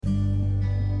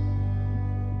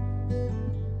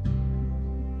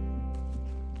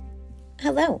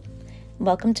Hello,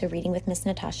 welcome to Reading with Miss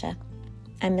Natasha.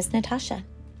 I'm Miss Natasha.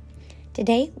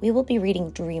 Today we will be reading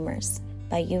Dreamers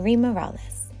by Yuyi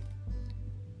Morales.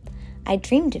 I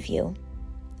dreamed of you,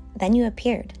 then you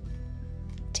appeared.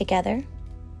 Together,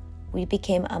 we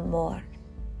became amor,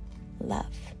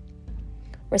 love.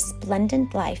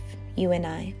 Resplendent life, you and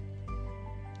I.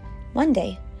 One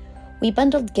day, we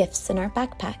bundled gifts in our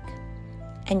backpack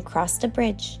and crossed a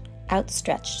bridge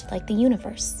outstretched like the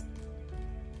universe.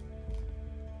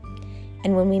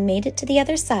 And when we made it to the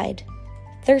other side,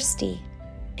 thirsty,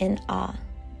 in awe,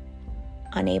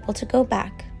 unable to go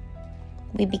back,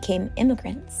 we became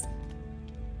immigrants.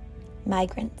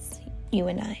 Migrants, you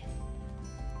and I.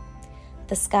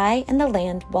 The sky and the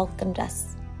land welcomed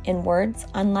us in words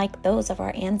unlike those of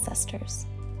our ancestors.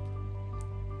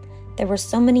 There were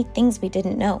so many things we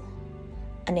didn't know,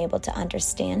 unable to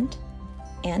understand,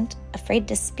 and afraid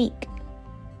to speak.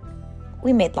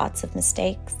 We made lots of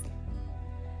mistakes.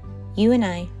 You and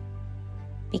I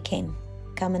became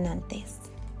caminantes.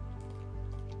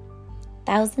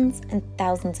 Thousands and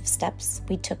thousands of steps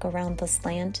we took around this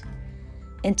land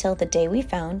until the day we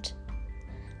found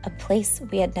a place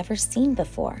we had never seen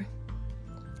before.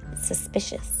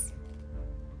 Suspicious,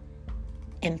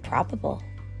 improbable,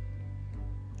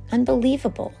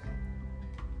 unbelievable,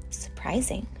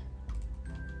 surprising,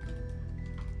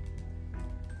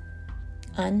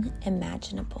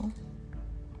 unimaginable.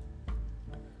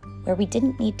 Where we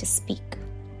didn't need to speak,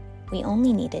 we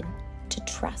only needed to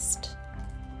trust.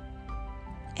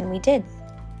 And we did.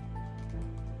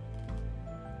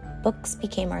 Books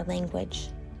became our language.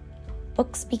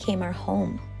 Books became our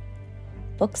home.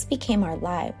 Books became our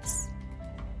lives.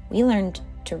 We learned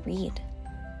to read,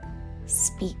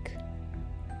 speak,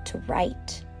 to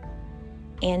write,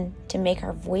 and to make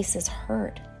our voices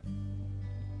heard.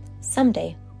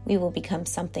 Someday, we will become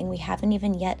something we haven't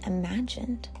even yet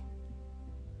imagined.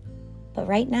 But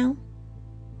right now,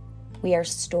 we are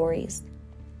stories.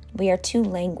 We are two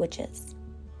languages.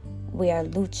 We are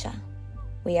lucha.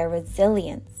 We are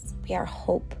resilience. We are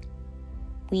hope.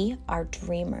 We are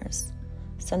dreamers,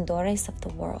 soñadores of the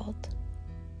world.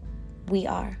 We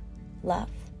are love,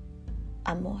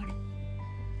 amor.